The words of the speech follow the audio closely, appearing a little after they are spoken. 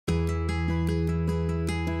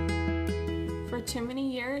too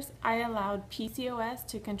many years, I allowed PCOS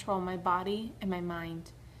to control my body and my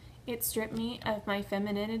mind. It stripped me of my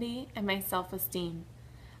femininity and my self-esteem.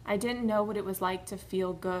 I didn't know what it was like to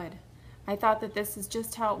feel good. I thought that this is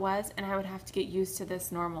just how it was and I would have to get used to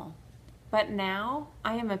this normal. But now,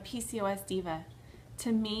 I am a PCOS diva.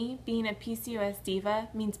 To me, being a PCOS diva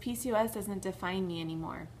means PCOS doesn't define me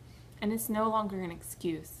anymore, and it's no longer an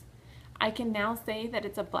excuse. I can now say that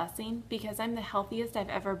it's a blessing because I'm the healthiest I've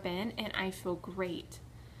ever been and I feel great.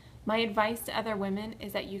 My advice to other women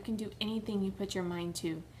is that you can do anything you put your mind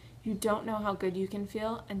to. You don't know how good you can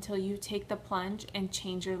feel until you take the plunge and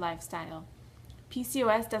change your lifestyle.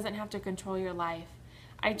 PCOS doesn't have to control your life.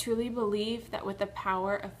 I truly believe that with the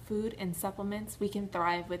power of food and supplements, we can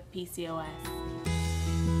thrive with PCOS.